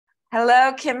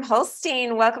Hello, Kim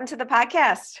Holstein. Welcome to the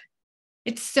podcast.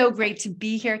 It's so great to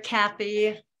be here,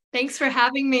 Kathy. Thanks for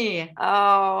having me.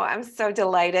 Oh, I'm so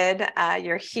delighted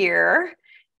you're here.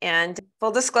 And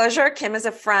full disclosure, Kim is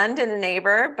a friend and a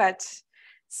neighbor, but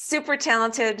super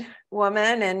talented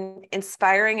woman and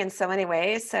inspiring in so many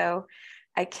ways. So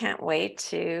I can't wait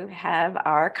to have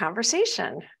our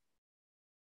conversation.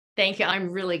 Thank you.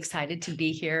 I'm really excited to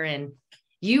be here, and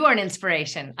you are an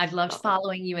inspiration. I've loved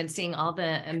following you and seeing all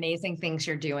the amazing things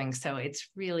you're doing. So it's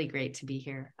really great to be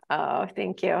here. Oh,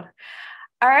 thank you.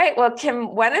 All right. Well,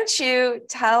 Kim, why don't you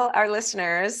tell our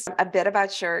listeners a bit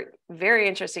about your very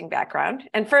interesting background?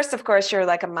 And first, of course, you're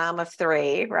like a mom of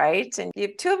three, right? And you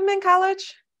have two of them in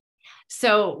college?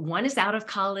 So one is out of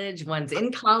college, one's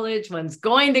in college, one's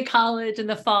going to college in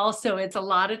the fall. So it's a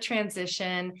lot of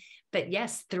transition. But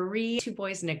yes, two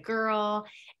boys and a girl.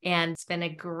 And it's been a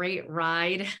great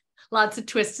ride, lots of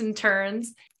twists and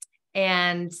turns.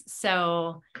 And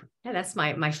so yeah, that's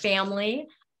my family.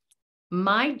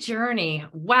 My journey,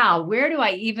 wow, where do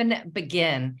I even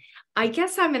begin? I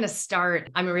guess I'm going to start.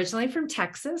 I'm originally from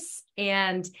Texas,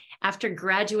 and after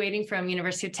graduating from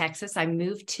University of Texas, I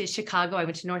moved to Chicago. I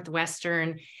went to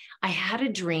Northwestern. I had a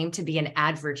dream to be in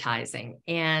advertising,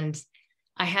 and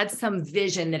I had some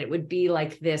vision that it would be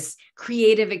like this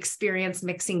creative experience,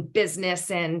 mixing business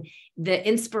and the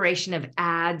inspiration of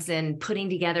ads and putting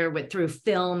together through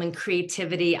film and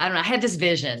creativity. I don't know. I had this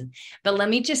vision, but let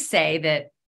me just say that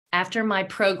after my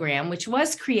program, which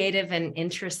was creative and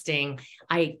interesting,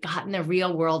 I got in the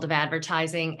real world of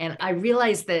advertising, and I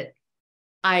realized that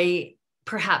I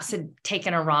perhaps had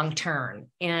taken a wrong turn,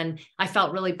 and I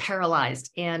felt really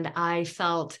paralyzed, and I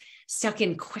felt stuck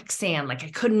in quicksand. Like I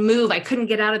couldn't move. I couldn't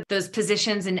get out of those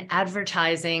positions in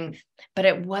advertising, but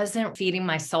it wasn't feeding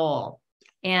my soul.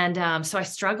 And so I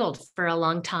struggled for a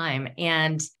long time.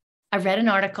 And I read an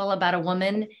article about a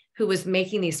woman who was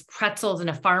making these pretzels in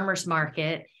a farmer's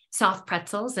market, soft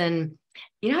pretzels. And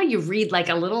you know how you read like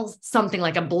a little something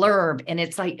like a blurb, and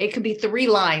it's like, it could be 3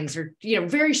 lines or,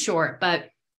 very short, but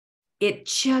it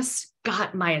just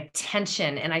got my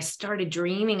attention. And I started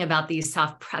dreaming about these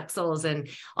soft pretzels and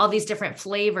all these different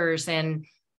flavors, and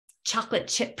chocolate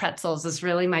chip pretzels is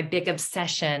really my big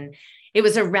obsession. It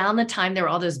was around the time there were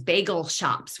all those bagel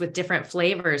shops with different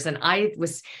flavors, and I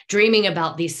was dreaming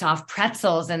about these soft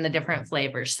pretzels and the different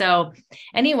flavors. So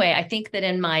anyway, I think that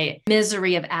in my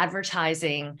misery of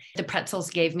advertising, the pretzels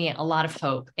gave me a lot of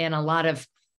hope and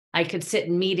I could sit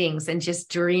in meetings and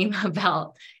just dream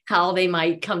about how they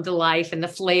might come to life and the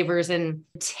flavors and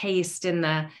taste and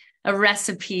the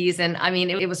recipes. And I mean,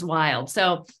 it was wild.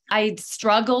 So I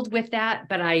struggled with that,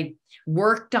 but I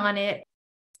worked on it.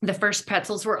 The first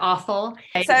pretzels were awful.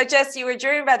 So just, you were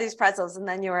dreaming about these pretzels, and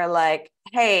then you were like,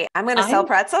 hey, I'm going to sell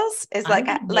pretzels. It's like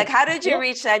how did you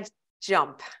reach that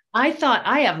jump? I thought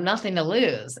I have nothing to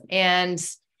lose. And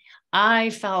I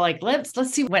felt like, let's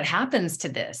see what happens to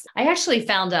this. I actually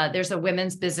found there's a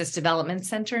women's business development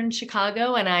center in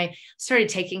Chicago, and I started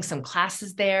taking some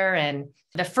classes there. And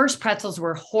the first pretzels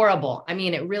were horrible. I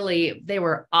mean, they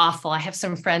were awful. I have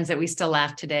some friends that we still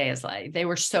laugh today. It's like, they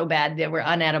were so bad, they were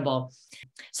unedible.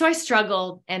 So I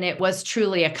struggled, and it was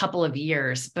truly a couple of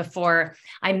years before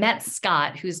I met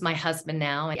Scott, who's my husband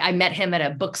now. I met him at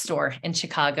a bookstore in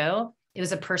Chicago. It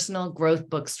was a personal growth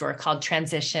bookstore called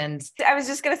Transitions. I was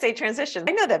just going to say Transitions.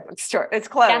 I know that bookstore. It's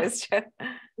closed. Yeah.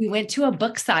 We went to a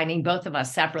book signing, both of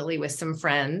us separately with some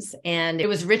friends. And it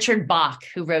was Richard Bach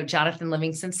who wrote Jonathan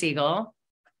Livingston Seagull.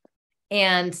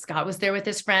 And Scott was there with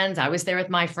his friends. I was there with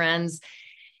my friends.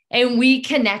 And we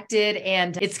connected.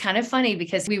 And it's kind of funny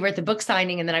because we were at the book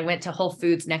signing, and then I went to Whole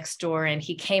Foods next door, and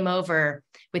he came over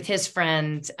with his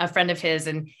friend, a friend of his,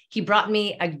 and he brought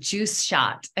me a juice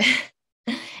shot.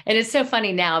 And it's so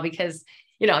funny now because,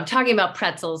 I'm talking about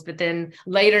pretzels, but then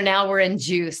later now we're in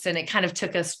juice, and it kind of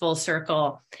took us full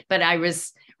circle. But I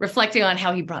was reflecting on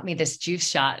how he brought me this juice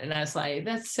shot, and I was like,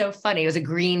 that's so funny. It was a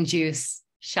green juice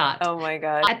shot. Oh my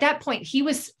God. At that point, he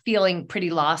was feeling pretty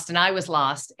lost, and I was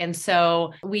lost. And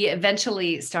so we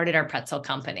eventually started our pretzel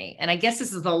company. And I guess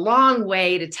this is a long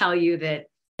way to tell you that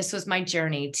this was my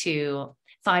journey to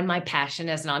find my passion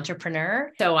as an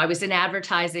entrepreneur. So I was in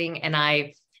advertising,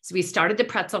 and so we started the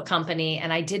pretzel company,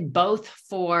 and I did both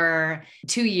for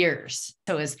 2 years.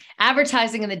 So it was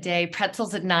advertising in the day,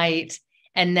 pretzels at night.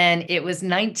 And then it was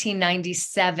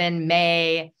 1997,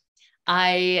 May.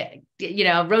 I,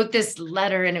 wrote this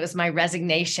letter, and it was my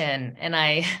resignation. And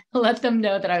I let them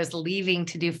know that I was leaving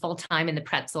to do full-time in the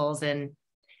pretzels. And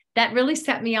that really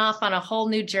set me off on a whole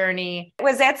new journey.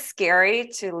 Was that scary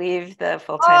to leave the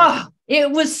full-time? Oh,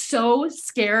 it was so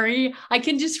scary. I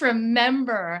can just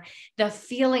remember the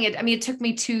feeling. It took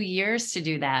me 2 years to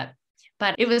do that.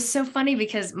 But it was so funny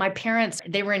because my parents,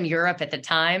 they were in Europe at the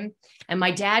time. And my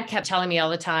dad kept telling me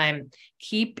all the time,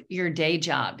 keep your day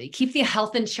job, keep the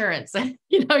health insurance.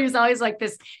 He was always like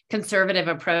this conservative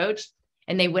approach.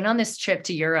 And they went on this trip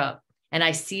to Europe. And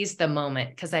I seized the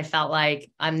moment because I felt like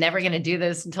I'm never going to do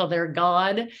this until they're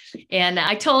gone. And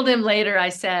I told him later, I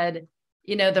said,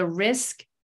 the risk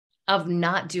of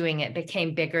not doing it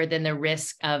became bigger than the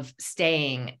risk of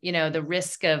staying, the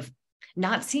risk of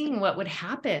not seeing what would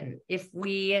happen if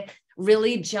we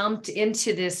really jumped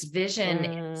into this vision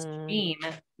and this dream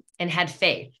and had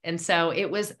faith. And so it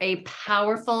was a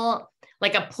powerful,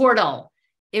 like a portal.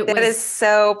 That is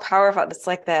so powerful. It's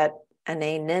like that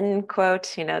Anaïs Nin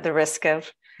quote, the risk of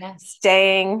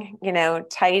staying,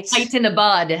 tight in the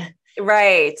bud.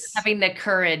 Right. Having the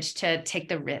courage to take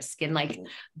the risk and like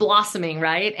blossoming.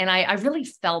 Right. And I really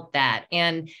felt that.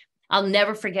 And I'll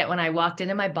never forget when I walked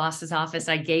into my boss's office,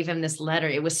 I gave him this letter.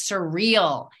 It was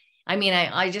surreal. I mean,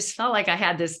 I just felt like I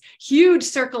had this huge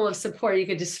circle of support. You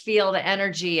could just feel the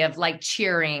energy of like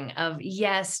cheering of,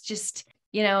 yes, just,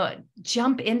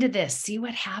 jump into this, see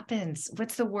what happens.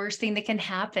 What's the worst thing that can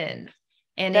happen?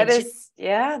 And that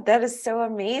is so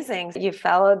amazing. You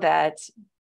followed that,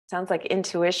 sounds like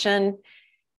intuition,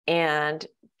 and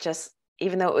just,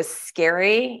 even though it was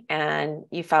scary, and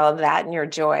you followed that in your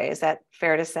joy. Is that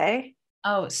fair to say?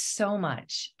 Oh, so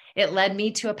much. It led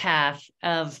me to a path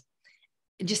of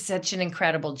just such an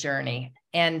incredible journey.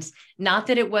 And not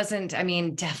that it wasn't,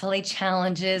 definitely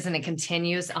challenges, and it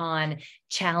continues on,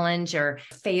 challenge or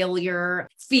failure,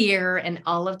 fear, and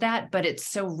all of that, but it's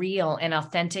so real and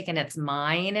authentic and it's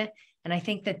mine. And I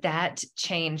think that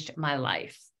changed my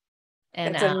life.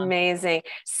 And it's amazing.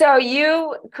 So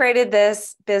you created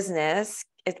this business,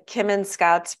 Kim and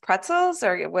Scott's Pretzels,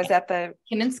 or was that the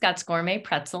Kim and Scott's Gourmet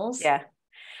Pretzels? Yeah.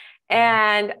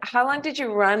 And how long did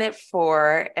you run it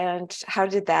for, and how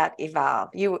did that evolve?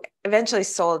 You eventually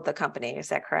sold the company, is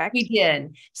that correct? We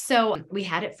did. So we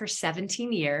had it for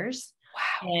 17 years.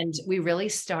 Wow. And we really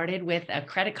started with a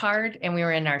credit card, and we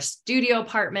were in our studio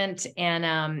apartment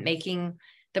and making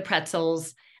the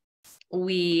pretzels.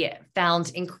 We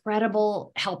found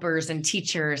incredible helpers and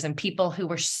teachers and people who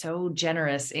were so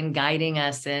generous in guiding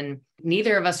us. And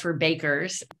neither of us were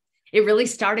bakers. It really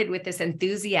started with this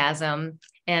enthusiasm.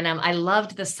 And I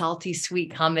loved the salty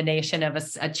sweet combination of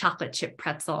a chocolate chip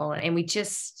pretzel. And we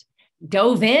just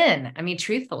dove in,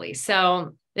 truthfully.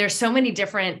 So there's so many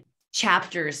different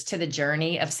chapters to the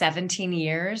journey of 17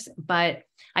 years. But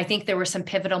I think there were some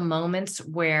pivotal moments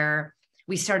where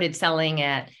we started selling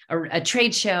at a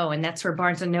trade show, and that's where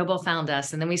Barnes & Noble found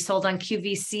us. And then we sold on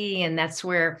QVC, and that's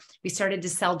where we started to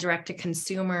sell direct to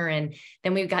consumer. And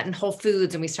then we've gotten Whole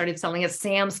Foods, and we started selling at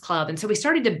Sam's Club. And so we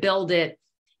started to build it,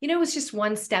 it was just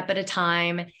one step at a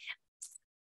time.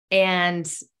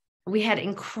 And we had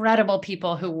incredible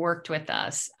people who worked with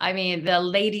us. The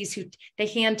ladies they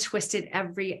hand twisted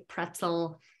every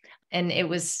pretzel, and it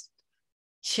was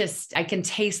just, I can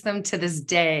taste them to this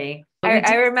day.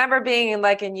 I remember being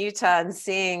in Utah and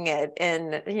seeing it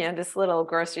in, this little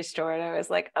grocery store. And I was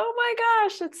like, oh my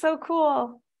gosh, it's so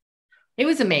cool. It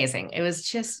was amazing. It was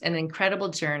just an incredible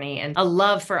journey, and a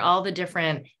love for all the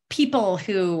different people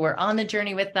who were on the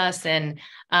journey with us. And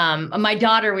my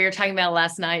daughter, we were talking about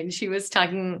last night, and she was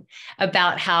talking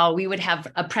about how we would have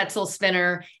a pretzel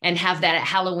spinner and have that at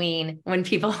Halloween. When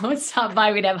people would stop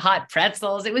by, we'd have hot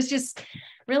pretzels. It was just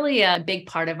really a big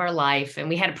part of our life. And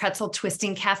we had a pretzel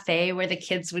twisting cafe where the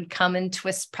kids would come and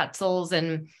twist pretzels.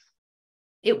 And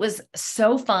it was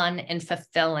so fun and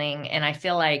fulfilling. And I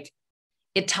feel like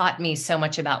it taught me so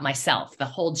much about myself, the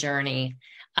whole journey.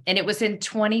 And it was in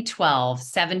 2012,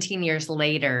 17 years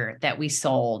later, that we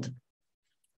sold.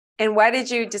 And why did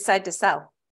you decide to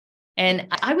sell? And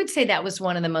I would say that was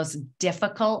one of the most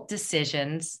difficult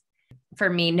decisions for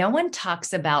me. No one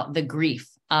talks about the grief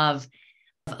of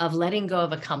letting go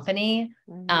of a company.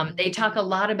 They talk a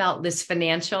lot about this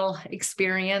financial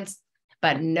experience,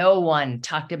 but no one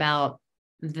talked about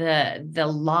the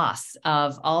loss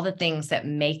of all the things that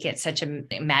make it such a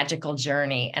magical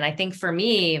journey. And I think for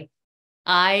me,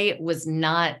 I was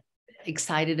not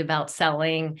excited about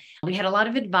selling. We had a lot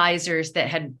of advisors that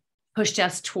had pushed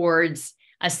us towards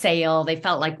a sale. They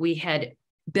felt like we had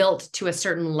built to a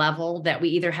certain level that we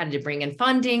either had to bring in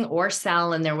funding or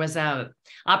sell. And there was a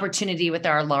opportunity with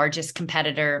our largest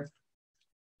competitor.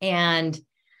 And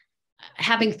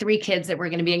having 3 kids that were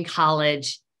going to be in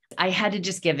college, I had to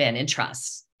just give in and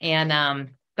trust. And,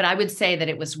 but I would say that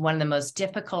it was one of the most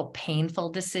difficult, painful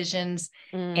decisions.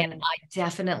 And I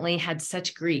definitely had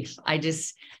such grief. I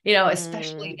just,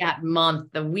 especially that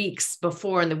month, the weeks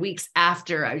before and the weeks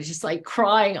after, I was just like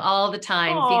crying all the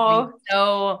time, feeling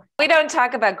so. We don't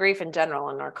talk about grief in general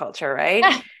in our culture,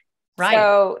 right? Right.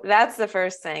 So that's the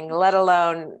first thing, let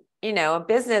alone, a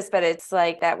business, but it's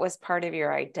like that was part of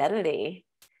your identity.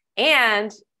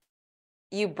 And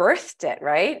you birthed it,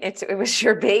 right? It was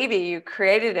your baby. You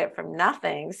created it from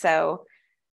nothing. So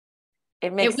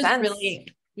it makes sense.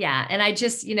 Yeah. And I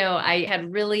just, I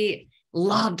had really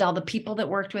loved all the people that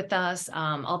worked with us,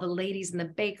 all the ladies in the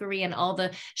bakery and all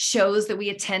the shows that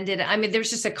we attended. I mean, there's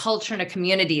just a culture and a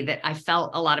community that I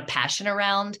felt a lot of passion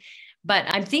around. But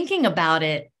I'm thinking about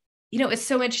it, it's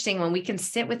so interesting when we can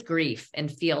sit with grief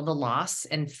and feel the loss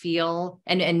and feel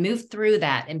and move through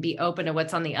that and be open to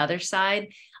what's on the other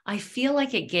side. I feel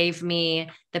like it gave me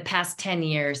the past 10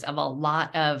 years of a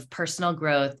lot of personal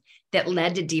growth that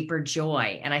led to deeper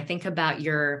joy. And I think about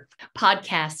your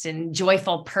podcast and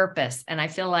joyful purpose. And I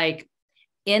feel like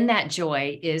in that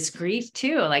joy is grief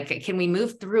too. Like, can we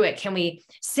move through it? Can we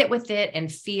sit with it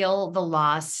and feel the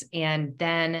loss and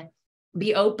then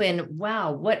be open?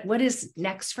 Wow, what is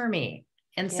next for me?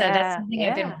 And so that's something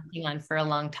I've been working on for a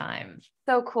long time.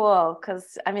 So cool.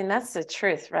 Because that's the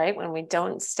truth, right? When we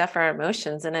don't stuff our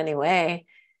emotions in any way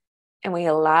and we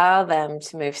allow them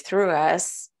to move through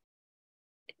us,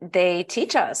 they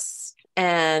teach us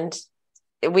and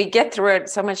we get through it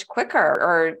so much quicker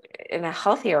or in a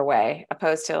healthier way,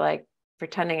 opposed to like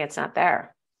pretending it's not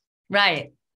there.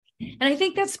 Right. And I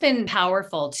think that's been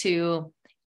powerful to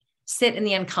sit in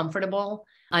the uncomfortable,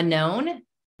 unknown,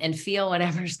 and feel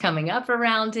whatever's coming up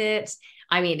around it.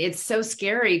 I mean, it's so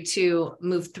scary to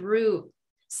move through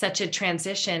such a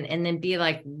transition and then be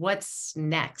like, what's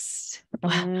next?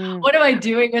 What am I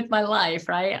doing with my life?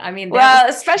 Right. I mean,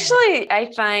 especially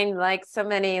I find like so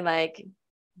many like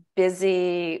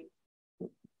busy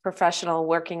professional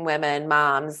working women,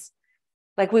 moms,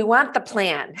 like we want the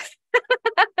plan.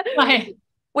 Right.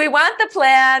 We want the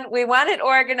plan. We want it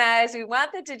organized. We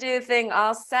want the to-do thing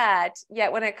all set.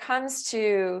 Yet when it comes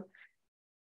to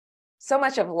so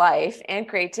much of life and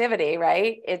creativity,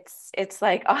 right? It's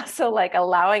like also like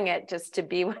allowing it just to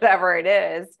be whatever it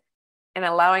is and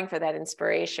allowing for that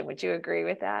inspiration. Would you agree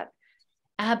with that?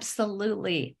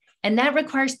 Absolutely. And that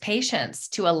requires patience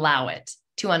to allow it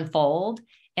to unfold.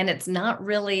 And it's not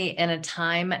really in a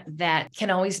time that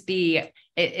can always be,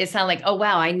 it's not like, oh,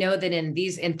 wow, I know that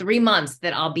in 3 months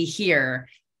that I'll be here.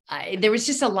 There was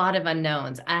just a lot of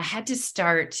unknowns. I had to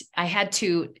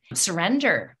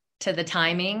surrender to the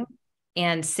timing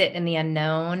and sit in the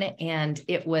unknown. And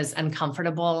it was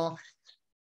uncomfortable.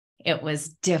 It was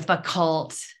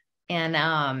difficult.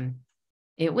 And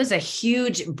it was a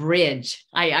huge bridge.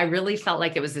 I really felt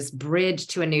like it was this bridge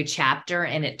to a new chapter.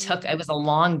 And it was a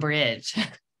long bridge.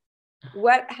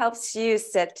 What helps you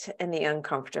sit in the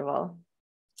uncomfortable?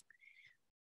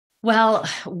 Well,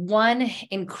 one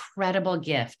incredible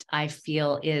gift I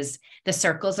feel is the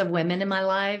circles of women in my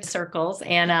life, circles.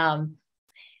 And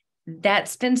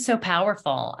that's been so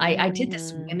powerful. I did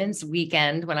this women's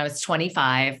weekend when I was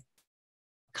 25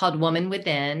 called Woman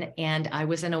Within. And I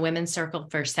was in a women's circle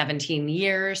for 17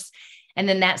 years. And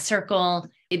then that circle,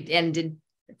 it ended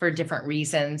for different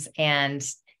reasons. And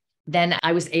then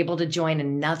I was able to join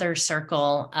another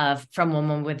circle from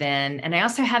Woman Within. And I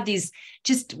also have these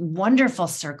just wonderful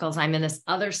circles. I'm in this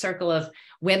other circle of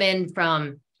women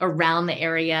from around the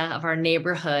area of our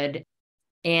neighborhood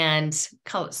and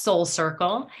call it Soul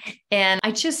Circle. And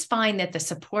I just find that the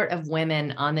support of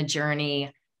women on the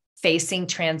journey, facing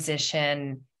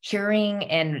transition, hearing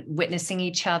and witnessing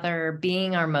each other,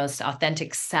 being our most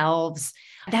authentic selves,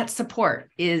 that support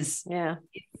is. Yeah.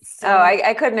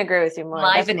 I couldn't agree with you more.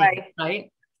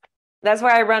 Right? That's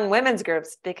why I run women's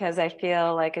groups, because I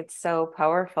feel like it's so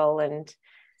powerful and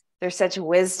there's such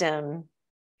wisdom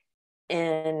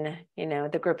in,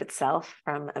 the group itself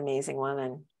from amazing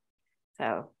women.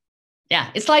 So yeah,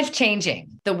 it's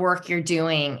life-changing, the work you're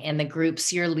doing and the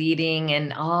groups you're leading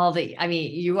and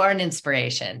you are an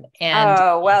inspiration.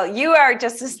 And you are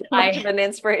just as much of an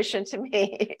inspiration to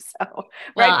me. So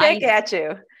right back at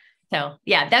you. So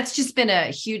yeah, that's just been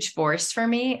a huge force for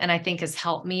me. And I think has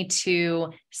helped me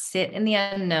to sit in the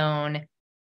unknown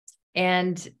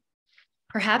and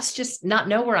perhaps just not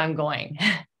know where I'm going.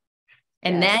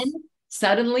 And then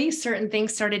suddenly certain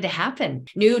things started to happen.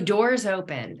 New doors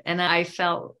opened. And I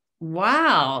felt,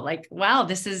 wow,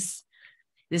 this is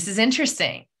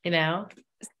interesting,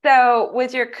 So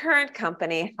with your current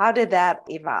company, how did that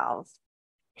evolve?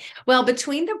 Well,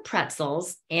 between the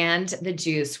pretzels and the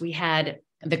juice, we had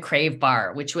the Crave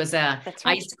bar, which was a That's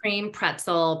right. ice cream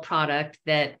pretzel product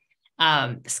that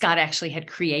Scott actually had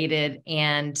created.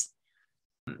 And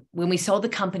when we sold the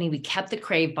company, we kept the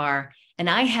Crave bar. And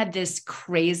I had this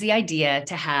crazy idea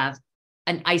to have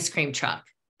an ice cream truck,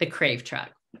 the Crave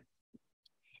truck.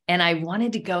 And I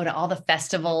wanted to go to all the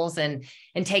festivals and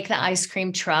take the ice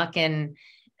cream truck. And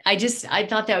I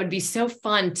thought that would be so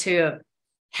fun to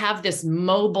have this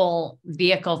mobile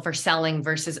vehicle for selling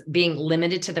versus being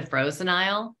limited to the frozen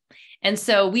aisle. And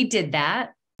so we did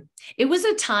that. It was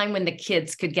a time when the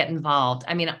kids could get involved.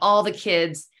 I mean, all the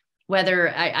kids,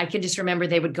 whether I can just remember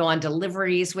they would go on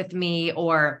deliveries with me,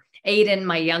 or Aiden,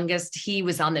 my youngest, he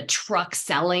was on the truck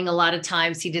selling a lot of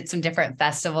times. He did some different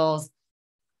festivals.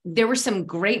 There were some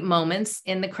great moments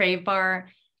in the Crave bar,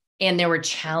 and there were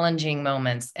challenging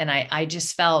moments. And I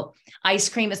just felt ice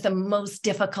cream is the most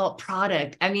difficult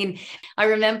product. I mean, I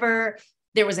remember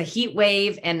there was a heat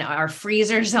wave and our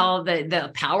freezers, all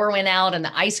the power went out and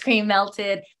the ice cream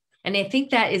melted. And I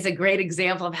think that is a great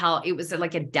example of how it was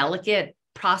like a delicate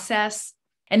process.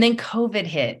 And then COVID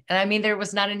hit. And I mean, there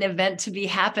was not an event to be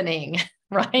happening,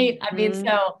 right? Mm-hmm. I mean,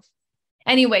 so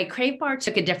anyway, Crave Bar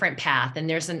took a different path. And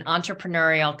there's an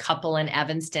entrepreneurial couple in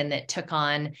Evanston that took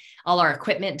on all our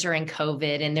equipment during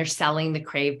COVID, and they're selling the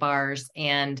Crave Bars.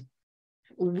 And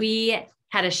we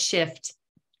had a shift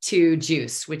to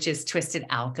juice, which is Twisted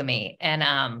Alchemy.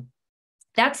 And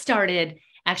that started,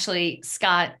 actually,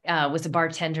 Scott was a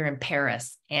bartender in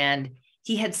Paris, and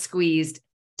he had squeezed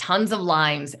tons of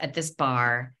limes at this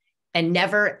bar and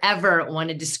never, ever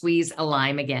wanted to squeeze a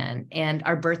lime again. And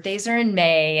our birthdays are in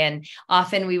May, and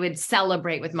often we would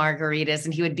celebrate with margaritas,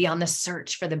 and he would be on the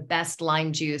search for the best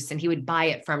lime juice, and he would buy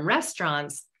it from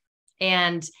restaurants.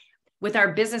 And with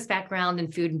our business background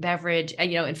in food and beverage,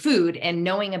 in food, and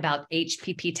knowing about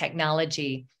HPP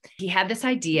technology, he had this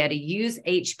idea to use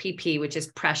HPP, which is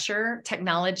pressure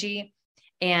technology,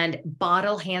 and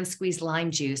bottle hand squeeze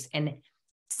lime juice and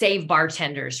save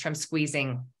bartenders from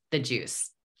squeezing the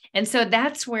juice. And so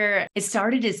that's where it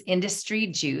started as industry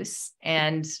juice.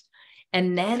 And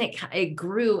then it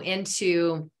grew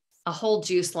into a whole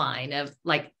juice line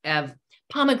of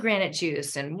pomegranate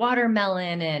juice and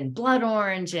watermelon and blood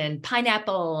orange and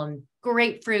pineapple and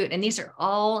grapefruit. And these are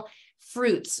all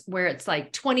fruits where it's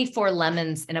like 24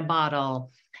 lemons in a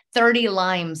bottle, 30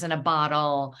 limes in a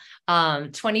bottle,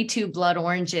 22 blood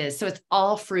oranges. So it's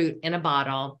all fruit in a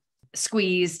bottle,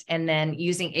 squeezed, and then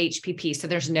using HPP. So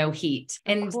there's no heat.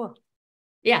 And cool.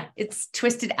 Yeah, it's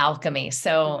Twisted Alchemy.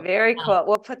 So very cool.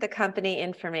 We'll put the company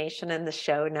information in the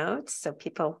show notes so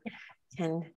people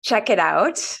can check it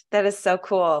out. That is so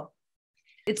cool.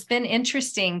 It's been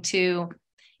interesting to,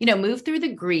 move through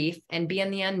the grief and be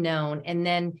in the unknown. And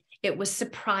then it was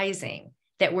surprising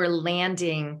that we're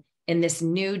landing in this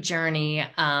new journey.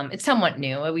 It's somewhat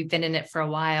new. We've been in it for a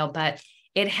while, but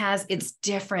it's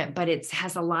different, but it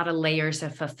has a lot of layers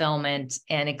of fulfillment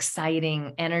and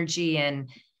exciting energy and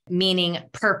meaning,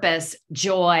 purpose,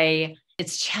 joy.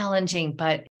 It's challenging,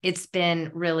 but it's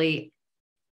been really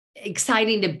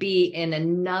exciting to be in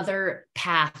another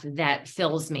path that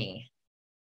fills me.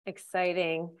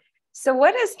 Exciting. So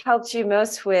what has helped you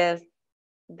most with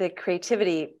the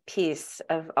creativity piece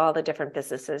of all the different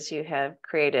businesses you have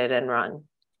created and run?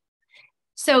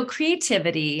 So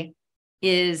creativity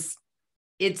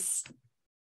it's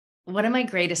one of my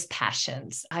greatest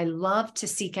passions. I love to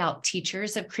seek out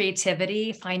teachers of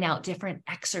creativity, find out different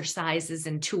exercises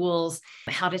and tools,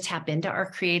 how to tap into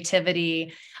our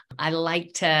creativity. I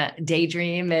like to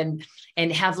daydream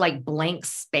and have like blank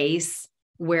space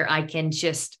where I can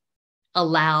just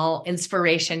allow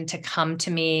inspiration to come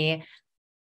to me.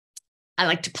 I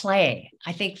like to play.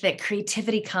 I think that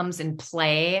creativity comes in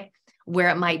play, where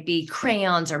it might be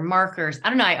crayons or markers. I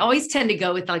don't know. I always tend to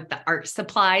go with like the art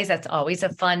supplies. That's always a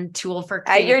fun tool for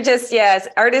creativity. Yes,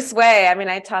 Artist Way. I mean,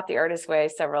 I taught the Artist Way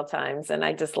several times, and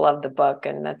I just love the book.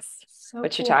 And that's so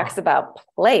what cool. She talks about,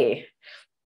 play.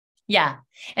 Yeah.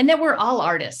 And that we're all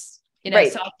artists,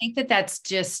 right. So I think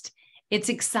it's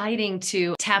exciting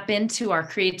to tap into our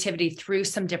creativity through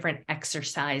some different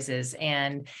exercises.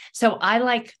 And so I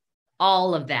like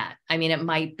all of that. I mean, it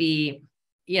might be,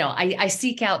 I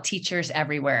seek out teachers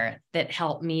everywhere that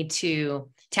help me to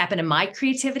tap into my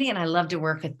creativity. And I love to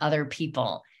work with other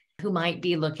people who might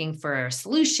be looking for a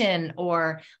solution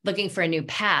or looking for a new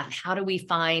path. How do we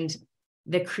find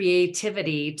the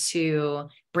creativity to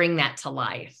bring that to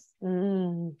life?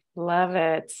 Love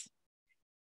it.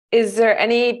 Is there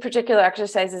any particular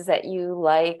exercises that you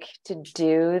like to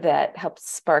do that help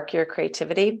spark your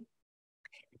creativity?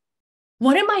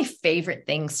 One of my favorite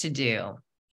things to do,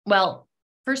 well,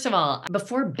 First of all,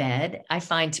 before bed, I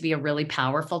find to be a really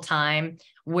powerful time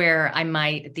where I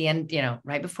might at the end,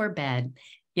 right before bed,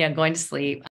 going to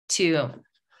sleep, to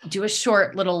do a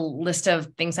short little list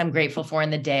of things I'm grateful for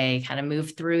in the day, kind of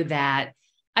move through that.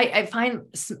 I find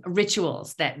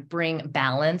rituals that bring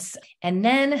balance. And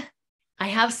then I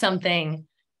have something,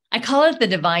 I call it the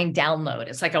divine download.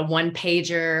 It's like a one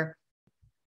pager,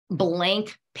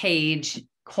 blank page,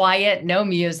 quiet, no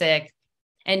music,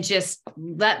 and just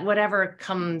let whatever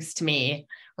comes to me,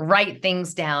 write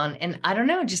things down. And I don't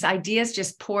know, just ideas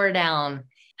just pour down.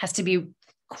 Has to be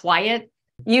quiet.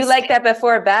 You like that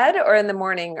before bed or in the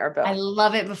morning or both? I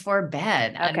love it before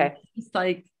bed. Okay. It's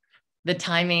like the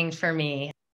timing for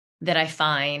me that I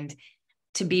find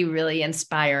to be really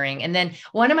inspiring. And then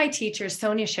one of my teachers,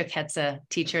 Sonia Shuket's a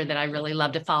teacher that I really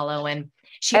love to follow. And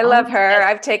I love her.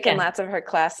 I've taken lots of her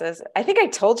classes. I think I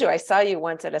told you, I saw you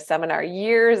once at a seminar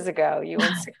years ago. You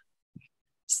went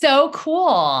so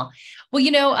cool.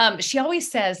 Well, she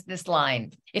always says this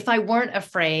line, if I weren't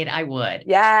afraid, I would.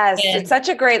 Yes. And it's such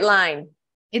a great line.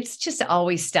 It's just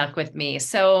always stuck with me.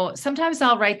 So sometimes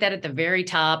I'll write that at the very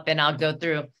top and I'll go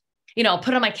through, I'll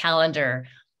put on my calendar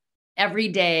every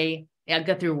day. I'll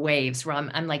go through waves where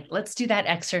I'm like, let's do that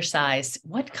exercise.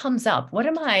 What comes up? What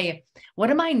am I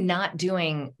not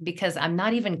doing because I'm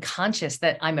not even conscious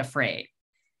that I'm afraid?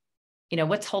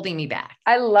 What's holding me back?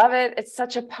 I love it. It's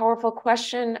such a powerful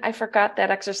question. I forgot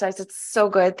that exercise. It's so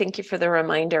good. Thank you for the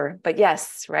reminder. But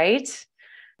yes, right?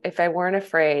 If I weren't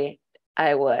afraid,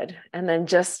 I would. And then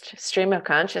just stream of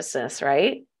consciousness,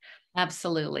 right?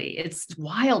 Absolutely. It's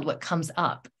wild what comes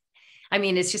up. I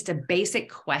mean, it's just a basic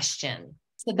question.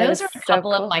 So those are a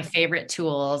couple of my favorite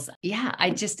tools. Yeah. I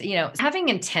just, having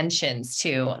intentions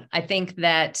too. I think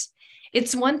that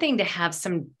it's one thing to have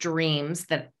some dreams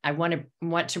that I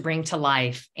want to bring to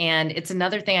life. And it's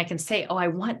another thing I can say, oh, I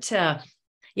want to,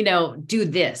 do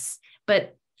this,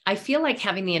 but I feel like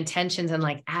having the intentions and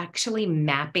like actually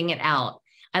mapping it out.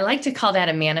 I like to call that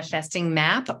a manifesting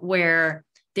map where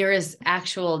there is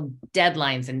actual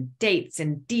deadlines and dates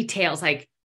and details, like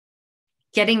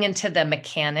getting into the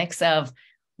mechanics of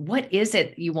what is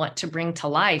it you want to bring to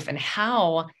life and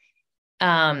how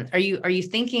are you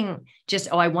thinking just,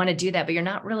 oh, I want to do that, but you're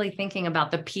not really thinking about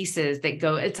the pieces that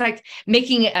go. It's like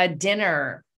making a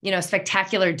dinner, a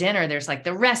spectacular dinner. There's like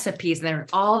the recipes and there are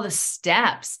all the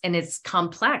steps and it's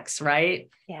complex, right?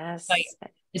 Yes. So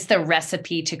it's the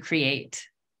recipe to create.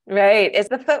 Right. It's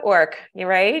the footwork,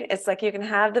 right? It's like you can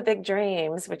have the big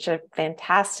dreams, which are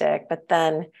fantastic, but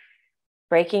then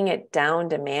breaking it down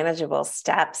to manageable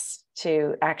steps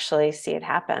to actually see it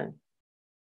happen.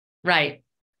 Right.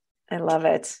 I love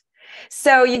it.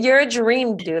 So you're a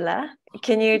dream doula.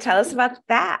 Can you tell us about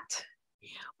that?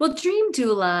 Well, dream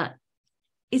doula,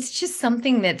 it's just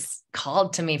something that's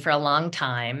called to me for a long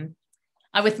time.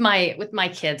 With my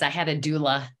kids, I had a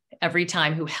doula every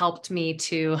time who helped me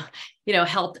to,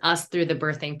 helped us through the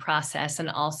birthing process. And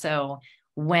also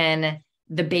when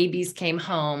the babies came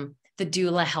home, the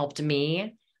doula helped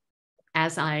me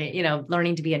as I,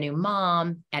 learning to be a new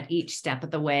mom at each step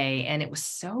of the way. And it was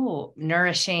so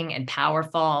nourishing and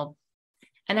powerful.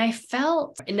 And I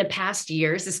felt in the past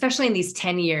years, especially in these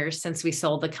 10 years since we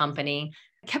sold the company,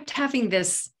 I kept having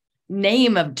this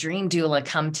name of dream doula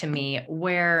come to me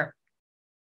where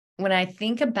when I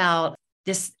think about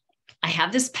this, I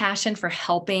have this passion for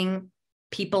helping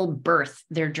people birth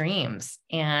their dreams.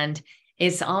 And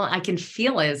it's all, I can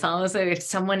feel it. It's almost like if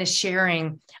someone is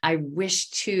sharing, I wish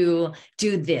to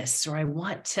do this, or I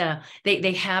want to,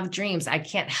 they have dreams. I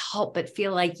can't help but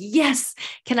feel like, yes,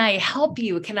 can I help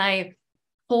you? Can I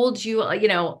hold you,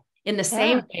 in the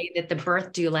same way that the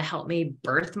birth doula helped me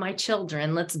birth my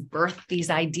children? Let's birth these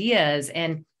ideas.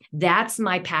 And that's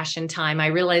my passion time. I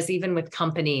realize even with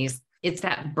companies, it's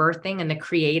that birthing and the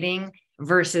creating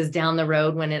versus down the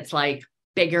road when it's like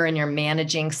bigger and you're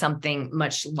managing something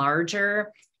much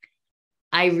larger.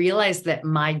 I realized that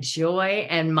my joy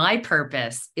and my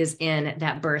purpose is in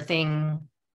that birthing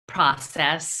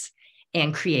process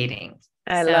and creating.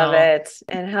 I love it.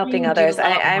 And helping others.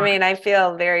 I mean, I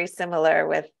feel very similar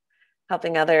with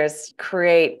helping others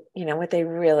create, what they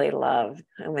really love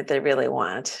and what they really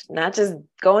want, not just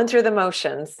going through the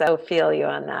motions. So feel you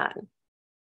on that.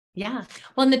 Yeah.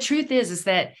 Well, and the truth is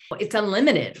that it's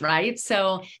unlimited, right?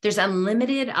 So there's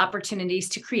unlimited opportunities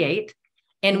to create,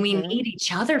 and we need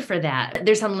each other for that.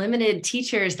 There's unlimited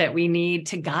teachers that we need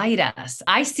to guide us.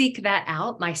 I seek that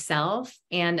out myself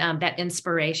and that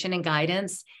inspiration and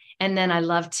guidance. And then I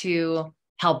love to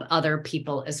help other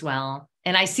people as well.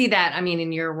 And I see that,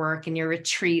 in your work and your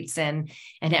retreats and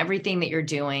everything that you're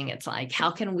doing, it's like,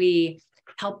 how can we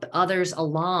help others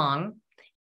along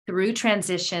through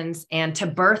transitions and to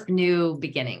birth new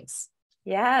beginnings.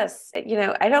 Yes.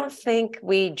 I don't think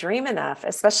we dream enough,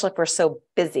 especially if we're so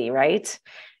busy, right?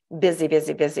 Busy,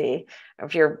 busy, busy.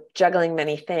 If you're juggling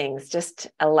many things, just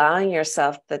allowing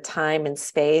yourself the time and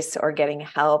space or getting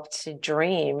help to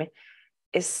dream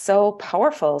is so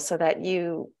powerful so that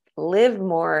you live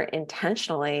more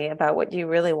intentionally about what you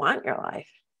really want in your life.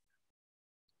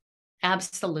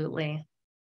 Absolutely.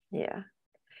 Yeah.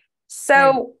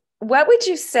 So what would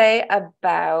you say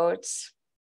about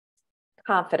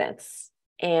confidence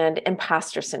and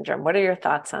imposter syndrome? What are your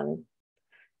thoughts on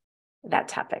that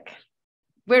topic?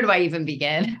 Where do I even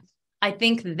begin? I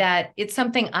think that it's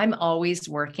something I'm always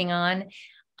working on.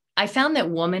 I found that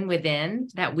Woman Within,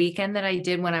 that weekend that I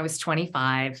did when I was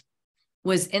 25,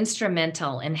 was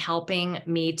instrumental in helping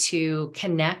me to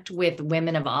connect with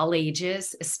women of all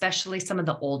ages, especially some of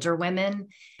the older women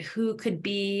who could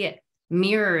be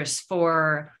mirrors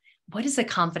for what is a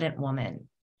confident woman,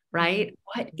 right?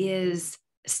 What is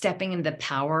stepping into the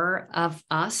power of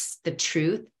us, the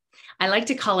truth? I like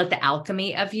to call it the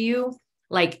alchemy of you,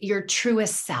 like your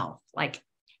truest self. Like,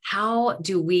 how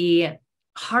do we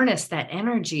harness that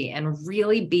energy and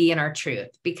really be in our truth?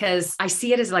 Because I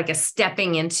see it as like a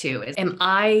stepping into, am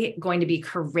I going to be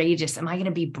courageous? Am I going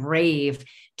to be brave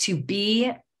to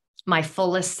be my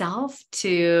fullest self,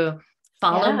 to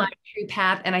follow my true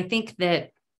path? And I think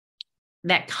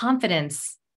that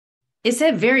confidence is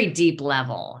a very deep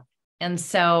level. And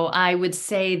so I would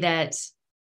say that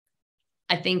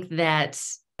I think that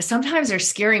sometimes there's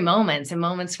scary moments and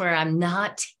moments where I'm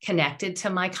not connected to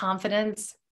my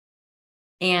confidence.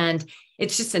 And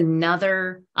it's just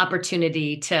another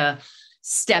opportunity to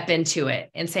step into it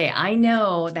and say, I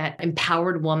know that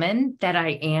empowered woman that I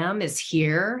am is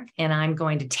here, and I'm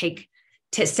going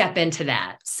to step into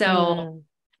that. So,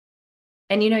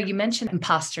 and you mentioned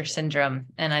imposter syndrome,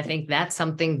 and I think that's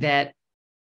something that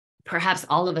perhaps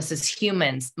all of us as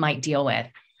humans might deal with.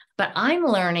 But I'm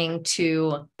learning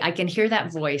I can hear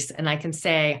that voice and I can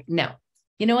say, no,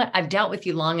 you know what? I've dealt with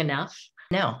you long enough.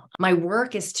 No, my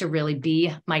work is to really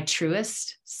be my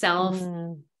truest self,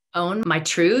 own my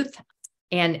truth,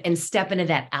 and step into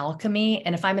that alchemy.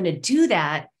 And if I'm going to do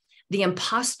that, the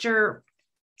imposter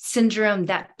syndrome,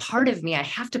 that part of me, I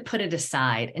have to put it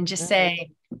aside and just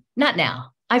say, not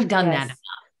now. I've done that enough.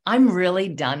 I'm really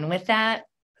done with that.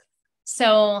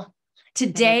 So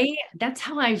today, that's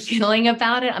how I'm feeling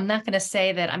about it. I'm not going to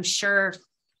say that I'm sure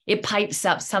it pipes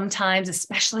up sometimes,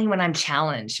 especially when I'm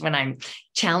challenged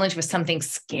with something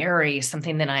scary,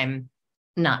 something that I'm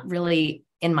not really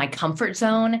in my comfort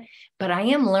zone. But I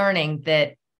am learning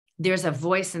that there's a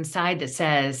voice inside that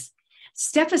says,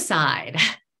 step aside.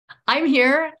 I'm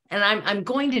here and I'm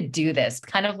going to do this.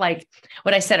 Kind of like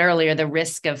what I said earlier, the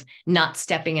risk of not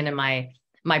stepping into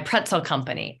my pretzel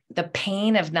company. The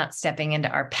pain of not stepping into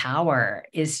our power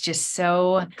is just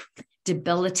so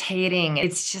debilitating.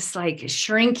 It's just like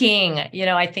shrinking.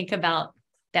 I think about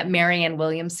that Marianne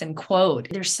Williamson quote.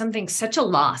 There's such a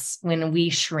loss when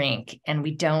we shrink and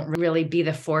we don't really be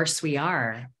the force we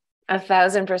are.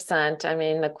 1,000%. I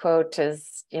mean, the quote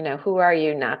is, who are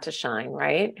you not to shine,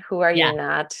 right? Who are you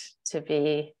not to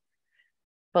be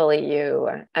fully you?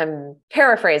 I'm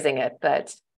paraphrasing it,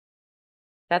 but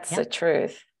that's the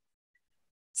truth.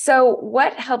 So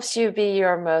what helps you be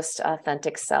your most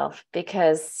authentic self?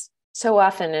 Because so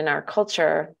often in our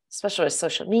culture, especially with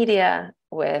social media,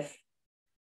 with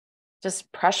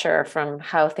just pressure from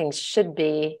how things should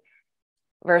be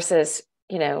versus,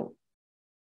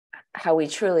 how we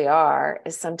truly are,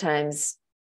 is sometimes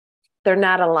they're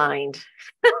not aligned.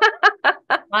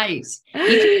 Right.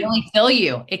 It can really fill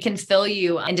you. It can fill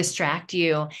you and distract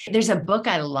you. There's a book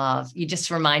I love. You just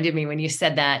reminded me when you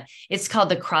said that. It's called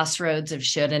The Crossroads of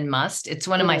Should and Must. It's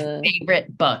one of my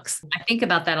favorite books. I think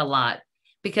about that a lot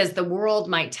because the world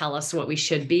might tell us what we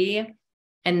should be.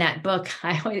 And that book,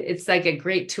 it's like a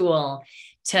great tool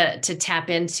to tap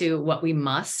into what we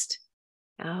must.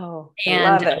 Oh, I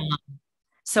love it.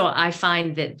 So I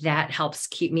find that helps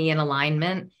keep me in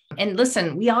alignment. And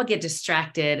listen, we all get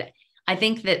distracted. I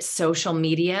think that social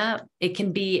media, it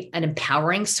can be an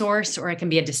empowering source or it can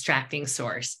be a distracting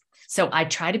source. So I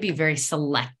try to be very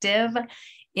selective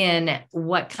in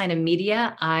what kind of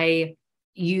media I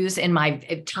use in my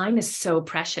time is so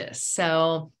precious.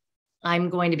 So I'm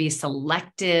going to be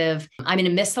selective. I'm going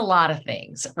to miss a lot of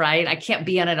things, right? I can't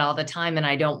be on it all the time and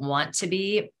I don't want to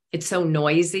be. It's so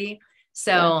noisy.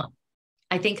 So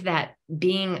I think that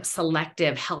being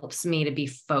selective helps me to be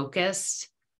focused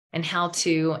and how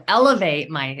to elevate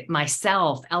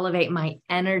myself, elevate my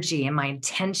energy and my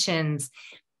intentions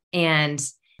and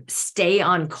stay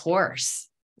on course.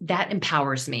 That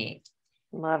empowers me.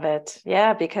 Love it.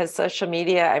 Yeah, because social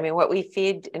media, I mean, what we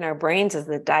feed in our brains is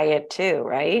the diet too,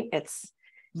 right?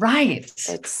 Right.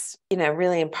 It's,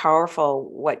 really powerful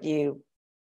what you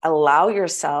allow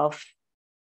yourself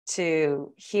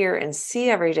to hear and see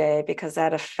every day, because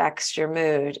that affects your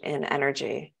mood and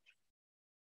energy.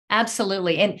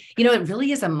 Absolutely. And, it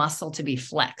really is a muscle to be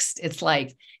flexed. It's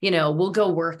like, we'll go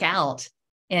work out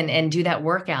and do that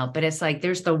workout, but it's like,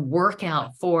 there's the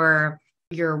workout for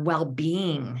your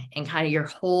well-being and kind of your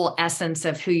whole essence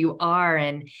of who you are,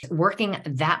 and working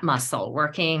that muscle,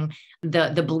 working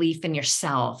the belief in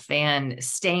yourself, and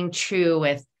staying true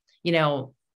with,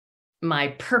 my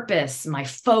purpose, my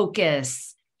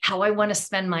focus, how I want to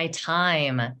spend my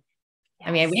time. Yes.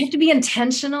 I mean, we have to be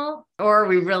intentional, or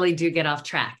we really do get off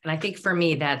track. And I think for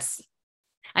me,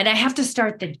 and I have to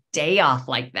start the day off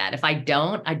like that. If I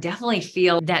don't, I definitely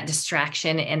feel that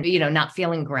distraction and, not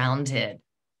feeling grounded.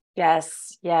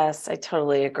 Yes. Yes. I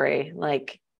totally agree.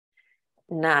 Like,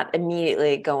 not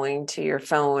immediately going to your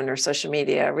phone or social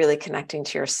media, really connecting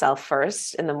to yourself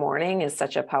first in the morning is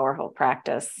such a powerful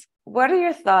practice. What are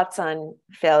your thoughts on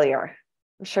failure?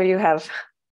 I'm sure you have.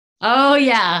 Oh,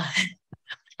 yeah.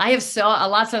 I have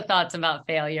lots of thoughts about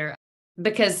failure,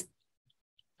 because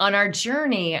on our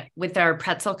journey with our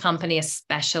pretzel company,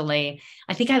 especially,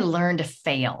 I think I learned to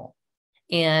fail,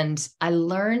 and I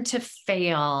learned to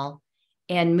fail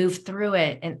and move through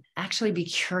it and actually be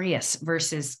curious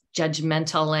versus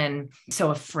judgmental and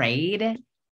so afraid.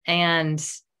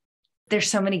 And there's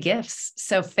so many gifts.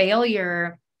 So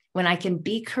failure, when I can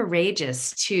be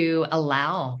courageous to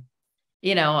allow,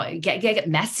 get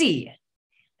messy,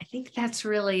 I think that's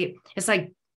really, it's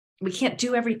like, we can't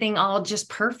do everything all just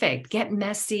perfect. Get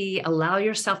messy, allow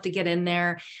yourself to get in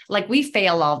there. Like, we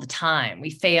fail all the time. I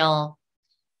fail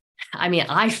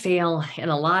in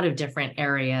a lot of different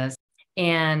areas,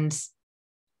 and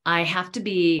I have to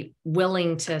be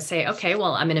willing to say, okay,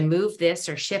 well, I'm going to move this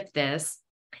or shift this.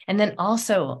 And then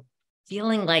also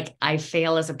feeling like I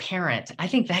fail as a parent. I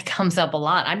think that comes up a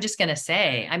lot. I'm just going to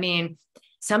say,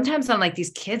 sometimes I'm like,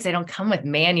 these kids, they don't come with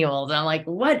manuals. And I'm like,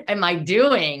 what am I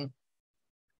doing?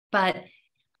 But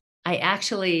I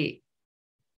actually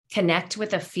connect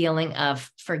with a feeling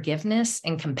of forgiveness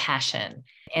and compassion,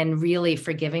 and really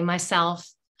forgiving myself.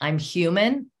 I'm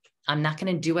human. I'm not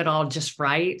going to do it all just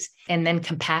right. And then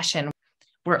compassion.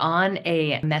 We're on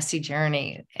a messy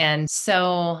journey. And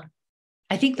so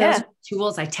I think those are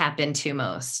tools I tap into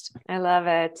most. I love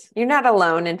it. You're not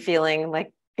alone in feeling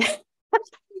like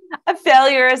a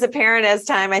failure as a parent as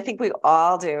time. I think we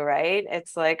all do, right?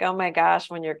 It's like, oh my gosh,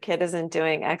 when your kid isn't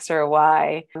doing X or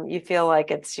Y, you feel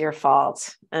like it's your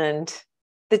fault. And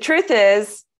the truth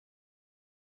is,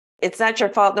 it's not your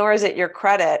fault, nor is it your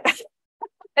credit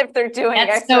if they're doing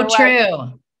X or Y. That's so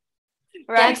true.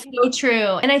 Right? That's so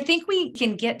true. And I think we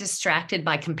can get distracted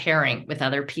by comparing with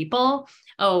other people.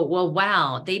 Oh, well,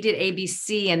 wow, they did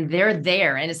ABC and they're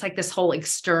there. And it's like this whole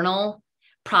external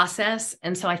process.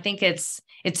 And so I think it's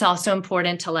also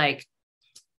important to like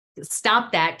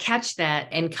stop that, catch that,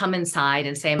 and come inside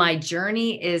and say, my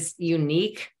journey is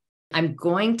unique. I'm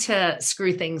going to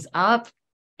screw things up,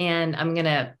 and I'm going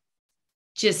to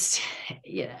just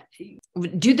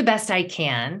do the best I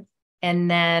can. And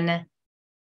then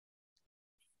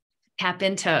tap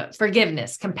into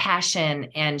forgiveness, compassion,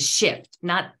 and shift,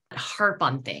 not harp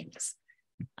on things.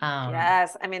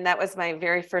 Yes. That was my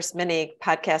very first mini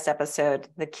podcast episode.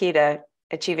 The key to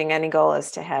achieving any goal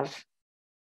is to have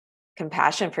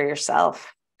compassion for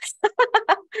yourself.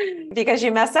 Because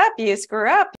you mess up, you screw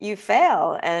up, you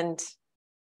fail. And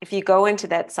if you go into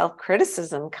that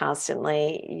self-criticism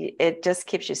constantly, it just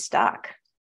keeps you stuck.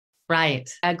 Right.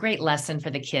 A great lesson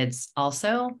for the kids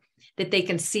also, that they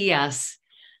can see us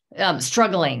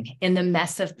struggling in the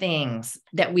mess of things,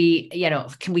 that we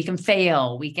can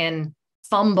fail, we can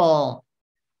fumble,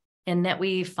 and that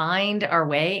we find our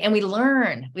way and we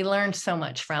learn so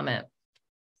much from it.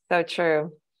 So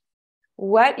true.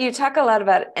 You talk a lot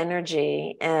about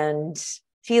energy and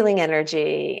feeling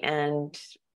energy, and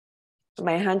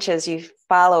my hunch is you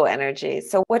follow energy.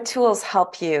 So what tools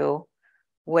help you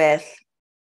with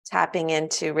tapping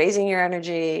into raising your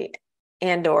energy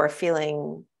and or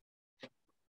feeling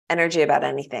energy about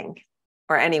anything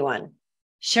or anyone?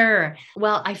 Sure.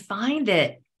 Well, I find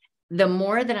that the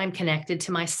more that I'm connected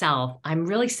to myself, I'm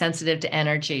really sensitive to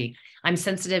energy. I'm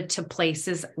sensitive to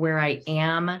places where I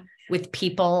am with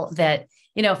people that,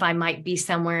 if I might be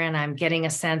somewhere and I'm getting a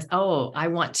sense, oh, I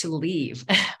want to leave,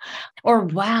 or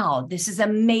wow, this is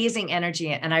amazing energy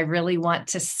and I really want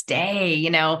to stay,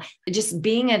 just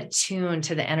being attuned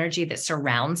to the energy that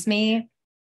surrounds me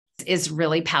is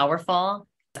really powerful.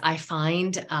 I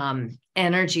find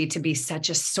energy to be such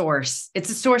a source. It's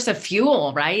a source of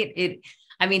fuel, right?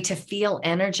 To feel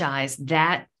energized,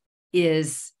 that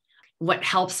is what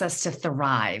helps us to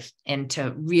thrive and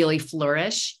to really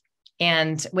flourish.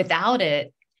 And without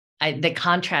it, the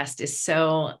contrast is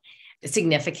so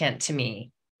significant to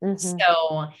me. Mm-hmm.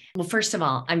 So, well, first of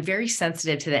all, I'm very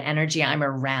sensitive to the energy I'm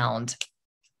around.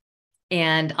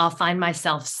 And I'll find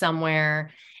myself somewhere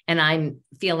and I'm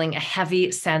feeling a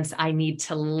heavy sense I need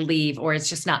to leave, or it's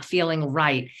just not feeling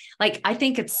right. Like, I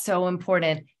think it's so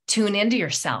important. Tune into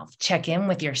yourself, check in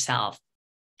with yourself.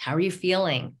 How are you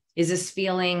feeling? Is this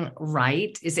feeling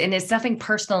right? And it's nothing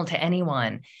personal to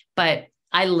anyone, but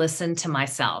I listen to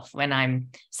myself when I'm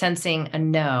sensing a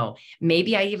no.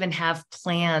 Maybe I even have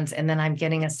plans and then I'm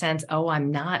getting a sense, oh,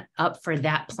 I'm not up for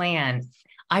that plan.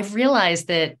 I've realized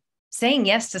that saying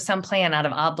yes to some plan out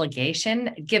of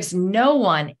obligation gives no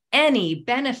one any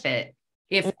benefit.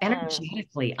 If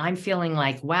energetically I'm feeling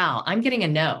like, wow, I'm getting a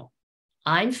no.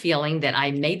 I'm feeling that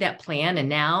I made that plan and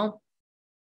now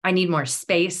I need more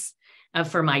space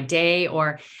for my day,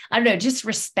 or I don't know, just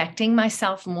respecting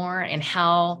myself more and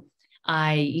how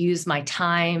I use my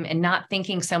time and not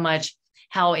thinking so much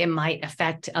how it might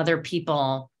affect other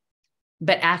people,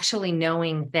 but actually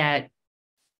knowing that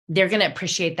they're going to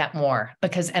appreciate that more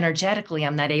because energetically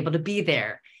I'm not able to be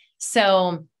there.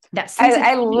 So that's,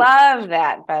 I love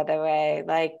that, by the way,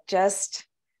 like just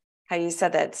how you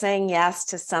said that, saying yes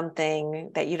to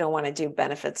something that you don't want to do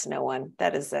benefits no one.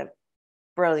 That is a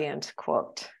brilliant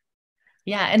quote.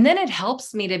 Yeah. And then it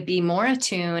helps me to be more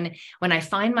attuned when I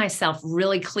find myself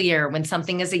really clear when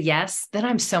something is a yes, then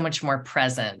I'm so much more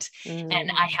present and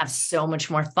I have so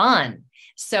much more fun.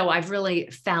 So I've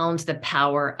really found the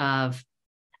power of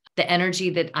the energy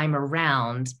that I'm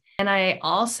around. And I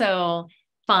also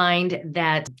find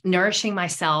that nourishing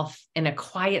myself in a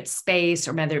quiet space,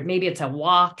 or maybe it's a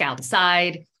walk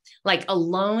outside, like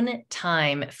alone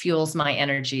time fuels my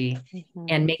energy,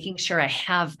 and making sure I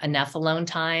have enough alone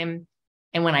time.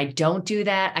 And when I don't do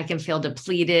that, I can feel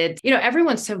depleted.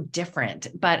 Everyone's so different,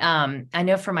 but I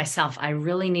know for myself, I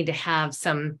really need to have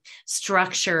some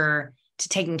structure to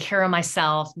taking care of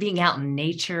myself, being out in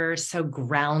nature, so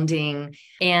grounding.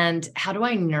 And how do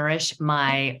I nourish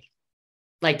my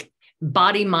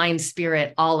body, mind,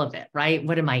 spirit, all of it, right?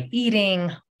 What am I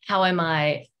eating? How am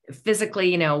I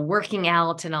physically, working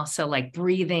out, and also like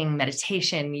breathing,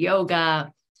 meditation,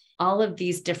 yoga, all of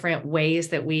these different ways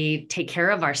that we take care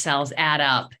of ourselves add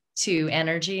up to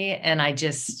energy. And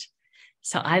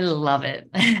I love it.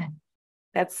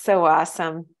 That's so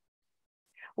awesome.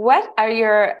 What are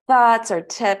your thoughts or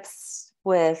tips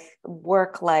with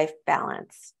work-life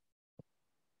balance?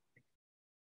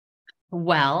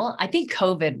 Well, I think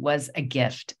COVID was a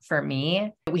gift for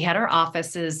me. We had our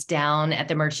offices down at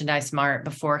the Merchandise Mart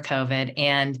before COVID,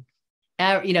 and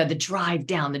the drive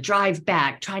down, the drive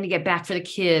back, trying to get back for the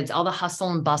kids, all the hustle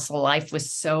and bustle, life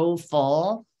was so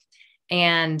full.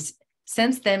 And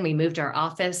since then, we moved our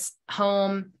office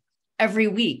home every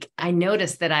week. I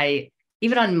noticed that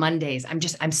even on Mondays,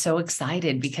 I'm so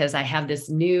excited because I have this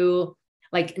new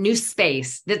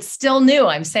space that's still new.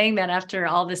 I'm saying that after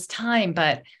all this time,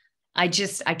 but I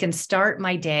can start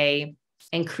my day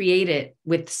and create it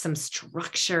with some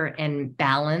structure and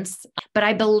balance. But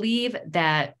I believe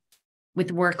that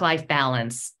with work-life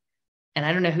balance, and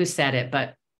I don't know who said it,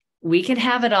 but we can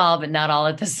have it all, but not all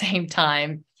at the same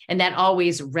time. And that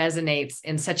always resonates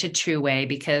in such a true way,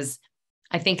 because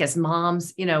I think as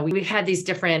moms, we've had these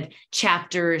different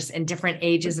chapters and different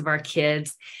ages of our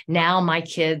kids. Now my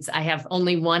kids, I have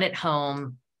only one at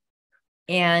home,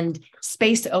 and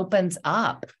space opens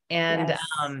up. And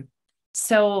yes.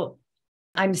 So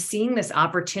I'm seeing this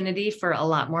opportunity for a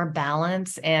lot more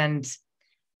balance and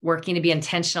working to be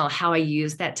intentional how I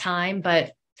use that time.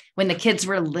 But when the kids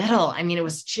were little, it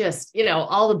was just,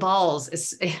 all the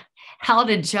balls, how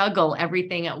to juggle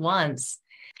everything at once.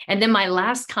 And then my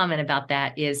last comment about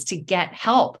that is to get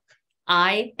help.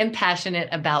 I am passionate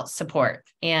about support,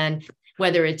 and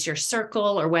whether it's your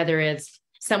circle or whether it's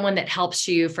someone that helps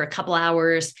you for a couple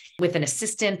hours with an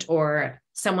assistant or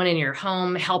someone in your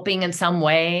home helping in some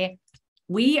way,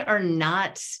 we are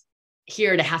not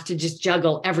here to have to just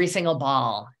juggle every single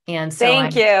ball. And so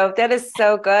thank you. That is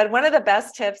so good. One of the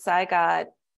best tips I got,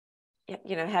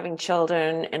 having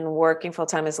children and working full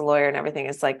time as a lawyer and everything,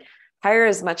 is like, hire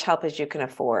as much help as you can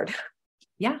afford.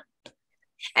 Yeah.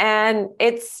 And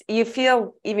you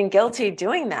feel even guilty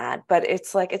doing that, but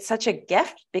it's such a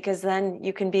gift, because then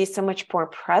you can be so much more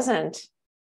present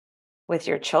with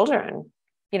your children.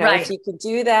 Right. If you could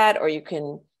do that, or you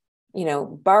can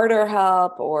barter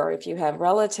help, or if you have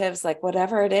relatives, like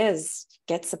whatever it is,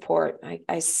 get support.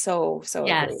 I so agree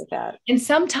Yes. with that. And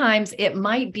sometimes it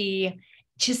might be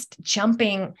just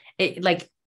jumping, like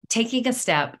taking a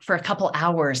step for a couple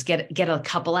hours, get a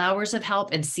couple hours of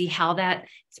help and see how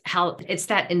it's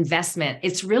that investment.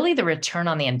 It's really the return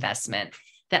on the investment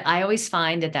that I always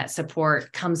find that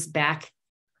support comes back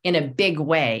in a big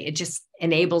way. It just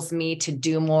enables me to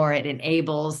do more. It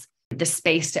enables the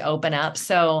space to open up.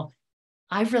 So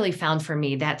I've really found for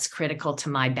me, that's critical to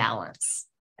my balance.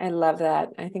 I love that.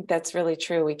 I think that's really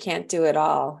true. We can't do it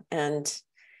all. And,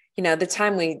 the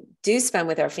time we do spend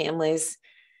with our families,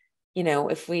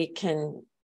 if we can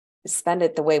spend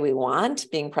it the way we want,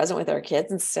 being present with our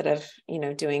kids instead of,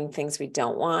 doing things we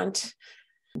don't want,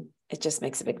 it just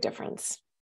makes a big difference.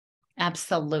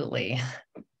 Absolutely.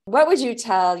 What would you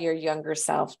tell your younger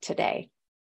self today?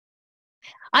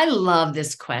 I love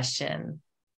this question.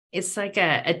 It's like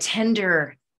a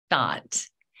tender thought,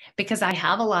 because I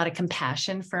have a lot of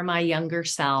compassion for my younger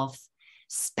self,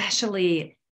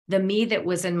 especially the me that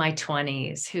was in my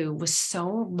 20s, who was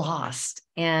so lost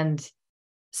and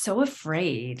so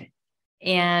afraid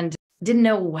and didn't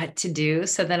know what to do.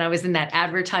 So then I was in that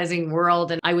advertising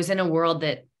world, and I was in a world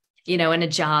that, in a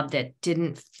job that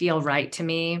didn't feel right to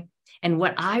me. And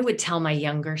what I would tell my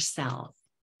younger self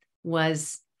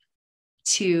was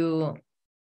to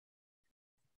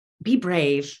be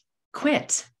brave,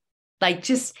 quit, like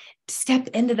just step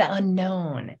into the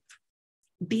unknown,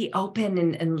 be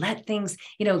open and let things,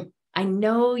 I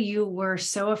know you were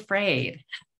so afraid.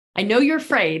 I know you're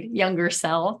afraid, younger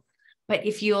self, but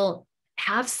if you'll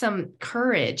have some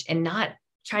courage and not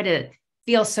try to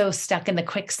feel so stuck in the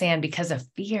quicksand because of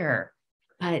fear,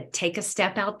 but take a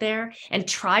step out there and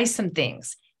try some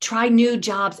things, try new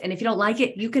jobs. And if you don't like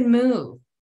it, you can move,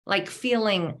 like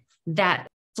feeling that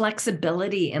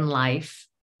flexibility in life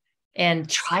and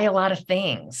try a lot of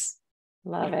things.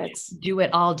 Love it. Do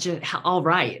it all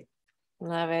right.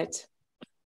 Love it.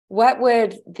 What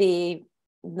would the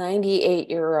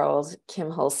 98-year-old Kim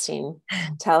Holstein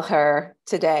tell her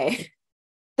today?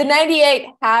 The 98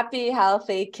 happy,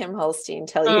 healthy Kim Holstein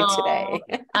tell you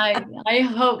today. I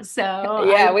hope so.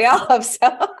 Yeah, we all hope so.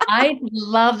 I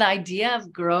love the idea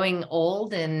of growing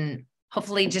old and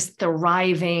hopefully just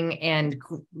thriving and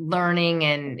learning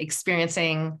and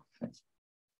experiencing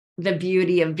the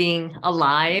beauty of being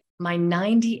alive. My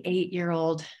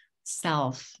 98-year-old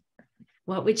self,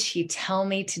 what would she tell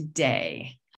me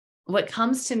today? What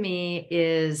comes to me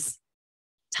is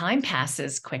time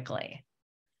passes quickly.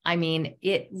 I mean,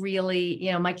 it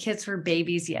really, my kids were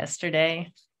babies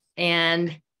yesterday,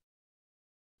 and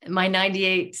my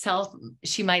 98 self,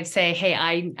 she might say, hey,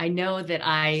 I know that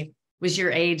I was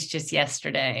your age just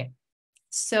yesterday.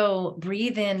 So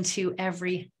breathe into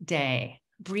every day,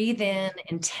 breathe in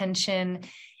intention,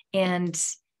 and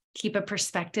keep a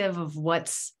perspective of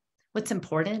what's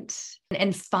important,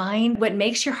 and find what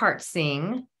makes your heart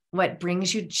sing, what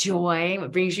brings you joy,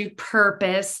 what brings you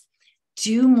purpose.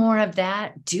 Do more of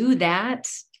that, do that,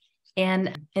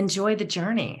 and enjoy the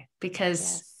journey,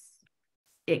 because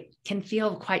it can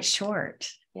feel quite short.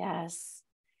 Yes.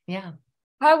 Yeah.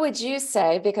 How would you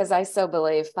say, because I so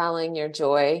believe following your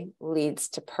joy leads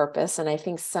to purpose. And I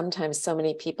think sometimes so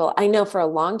many people, I know for a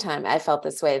long time, I felt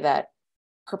this way, that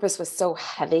purpose was so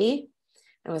heavy.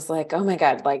 I was like, oh my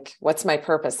God, like, what's my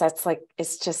purpose? That's like,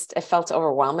 it felt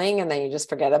overwhelming. And then you just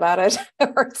forget about it.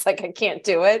 Or it's like, I can't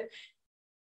do it.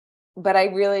 But I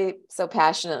really so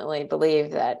passionately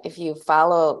believe that if you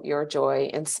follow your joy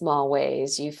in small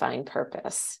ways, you find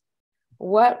purpose.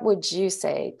 What would you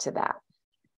say to that?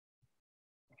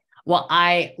 Well,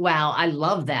 I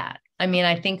love that. I mean,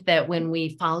 I think that when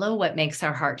we follow what makes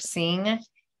our heart sing,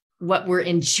 what we're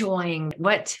enjoying,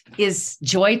 what is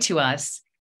joy to us,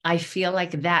 I feel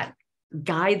like that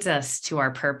guides us to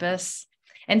our purpose.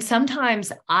 And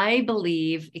sometimes I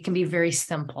believe it can be very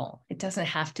simple. It doesn't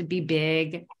have to be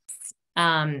big,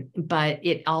 but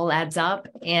it all adds up.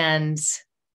 And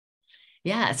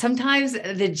yeah, sometimes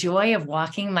the joy of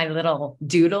walking my little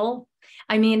doodle,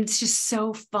 I mean, it's just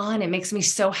so fun. It makes me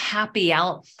so happy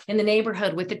out in the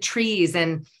neighborhood with the trees,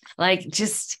 and like,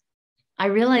 just, I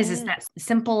realize it's that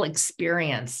simple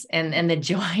experience and the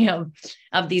joy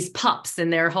of these pups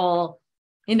and their whole,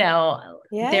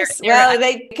 yes. Well,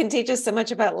 they can teach us so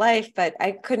much about life, but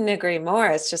I couldn't agree more.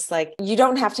 It's just like, you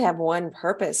don't have to have one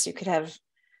purpose. You could have,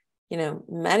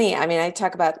 many. I mean, I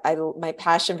talk about my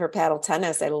passion for paddle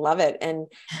tennis. I love it. And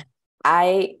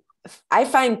I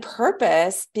find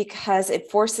purpose because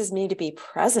it forces me to be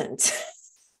present.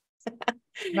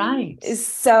 Right.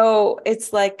 So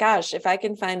it's like, gosh, if I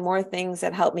can find more things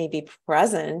that help me be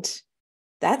present,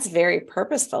 that's very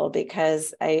purposeful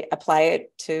because I apply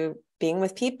it to being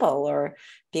with people or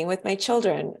being with my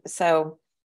children. So,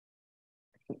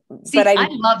 See, I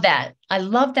love that. I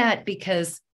love that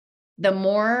because the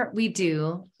more we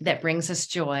do that brings us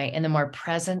joy and the more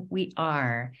present we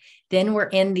are, then we're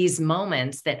in these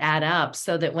moments that add up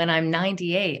so that when I'm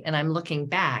 98 and I'm looking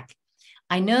back,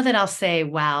 I know that I'll say,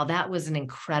 wow, that was an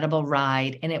incredible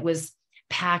ride. And it was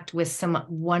packed with some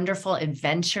wonderful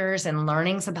adventures and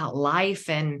learnings about life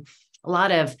and a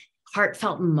lot of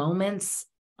heartfelt moments.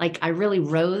 Like I really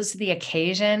rose to the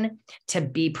occasion to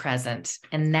be present.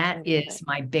 And that is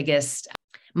my biggest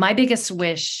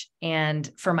wish. And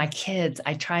for my kids,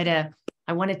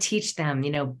 I want to teach them,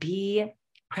 be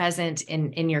present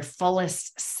in your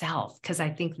fullest self. Cause I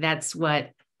think that's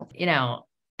what,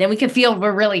 then we can feel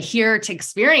we're really here to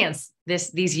experience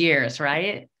these years,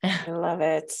 right? I love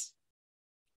it.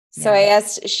 So I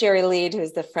asked Sherry Lead,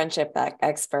 who's the friendship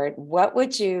expert, what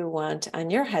would you want on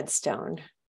your headstone?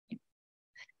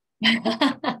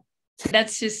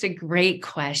 That's just a great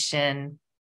question.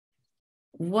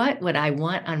 What would I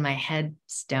want on my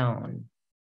headstone?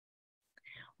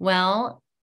 Well,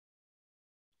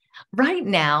 right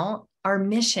now, our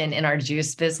mission in our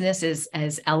juice business is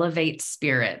as elevate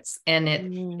spirits. And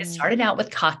it started out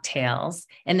with cocktails.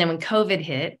 And then when COVID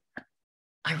hit,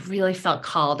 I really felt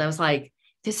called. I was like,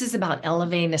 this is about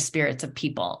elevating the spirits of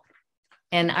people.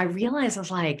 And I realized I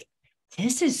was like,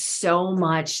 this is so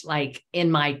much like in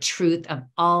my truth of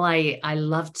all I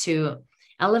love to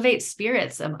elevate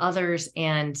spirits of others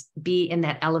and be in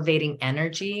that elevating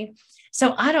energy.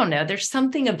 So I don't know, there's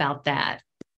something about that.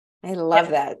 I love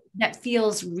that. That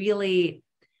feels really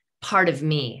part of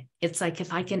me. It's like,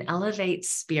 if I can elevate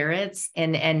spirits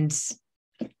and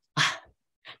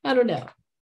I don't know.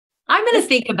 I'm going to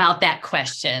think about that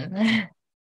question.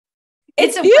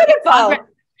 It's beautiful.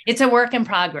 It's a work in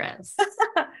progress.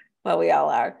 Well, we all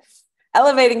are.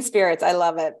 Elevating spirits. I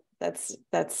love it. That's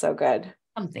so good.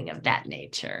 Something of that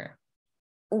nature.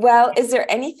 Well, is there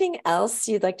anything else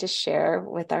you'd like to share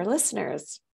with our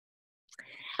listeners?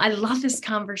 I love this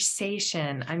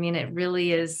conversation. I mean, it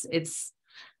really is.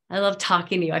 I love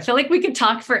talking to you. I feel like we could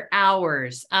talk for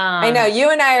hours. I know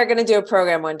you and I are going to do a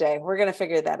program one day. We're going to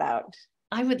figure that out.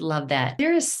 I would love that.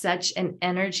 There is such an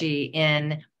energy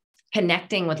in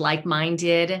connecting with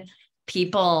like-minded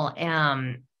people.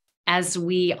 As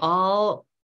we all,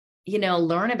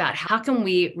 learn about how can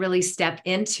we really step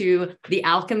into the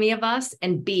alchemy of us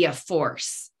and be a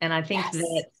force. And I think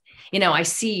that, I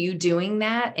see you doing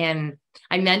that. And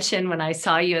I mentioned when I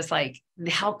saw you, it's like,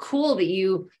 how cool that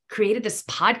you created this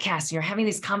podcast and you're having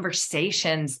these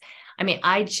conversations. I mean,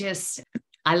 I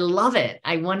love it.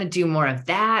 I want to do more of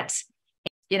that.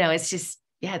 It's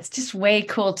just way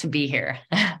cool to be here.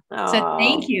 So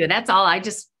thank you. That's all. I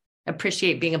just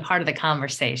appreciate being a part of the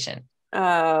conversation.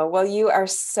 Well, you are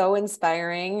so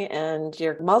inspiring and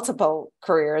your multiple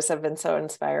careers have been so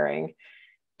inspiring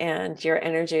and your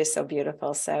energy is so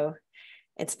beautiful. So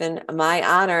it's been my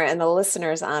honor and the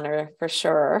listeners' honor for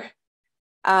sure.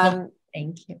 Thank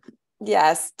you.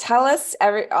 Yes. Tell us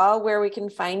all where we can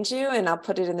find you, and I'll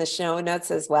put it in the show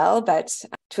notes as well, but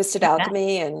Twisted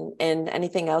Alchemy and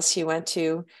anything else you want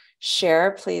to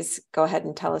share, please go ahead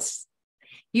and tell us.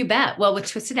 You bet. Well,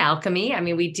 with Twisted Alchemy, I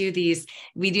mean, we do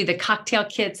the cocktail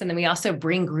kits, and then we also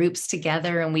bring groups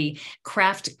together and we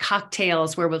craft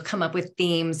cocktails where we'll come up with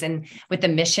themes, and with the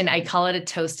mission, I call it a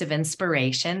toast of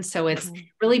inspiration. So it's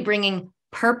really bringing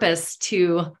purpose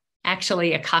to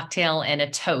actually a cocktail and a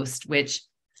toast, which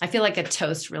I feel like a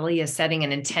toast really is setting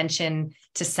an intention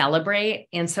to celebrate.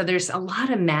 And so there's a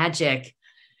lot of magic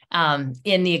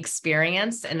in the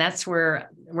experience. And that's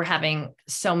where we're having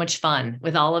so much fun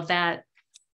with all of that.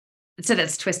 So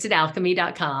that's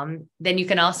twistedalchemy.com. Then you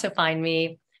can also find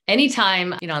me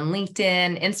anytime, on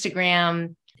LinkedIn,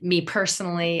 Instagram, me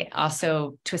personally,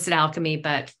 also Twisted Alchemy.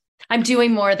 But I'm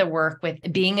doing more of the work with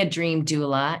being a dream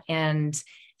doula and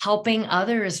helping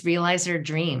others realize their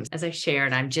dreams. As I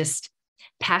shared, I'm just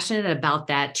passionate about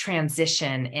that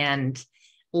transition and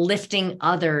lifting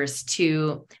others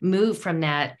to move from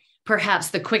that, perhaps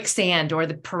the quicksand or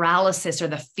the paralysis or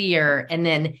the fear, and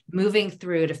then moving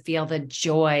through to feel the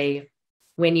joy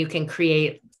when you can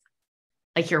create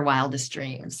like your wildest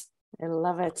dreams. I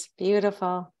love it.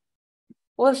 Beautiful.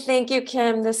 Well, thank you,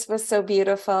 Kim. This was so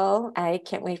beautiful. I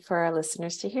can't wait for our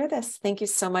listeners to hear this. Thank you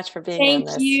so much for being on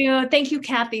this. Thank you. Thank you,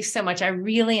 Kathy, so much. I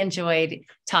really enjoyed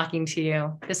talking to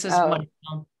you. This was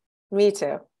wonderful. Me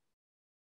too.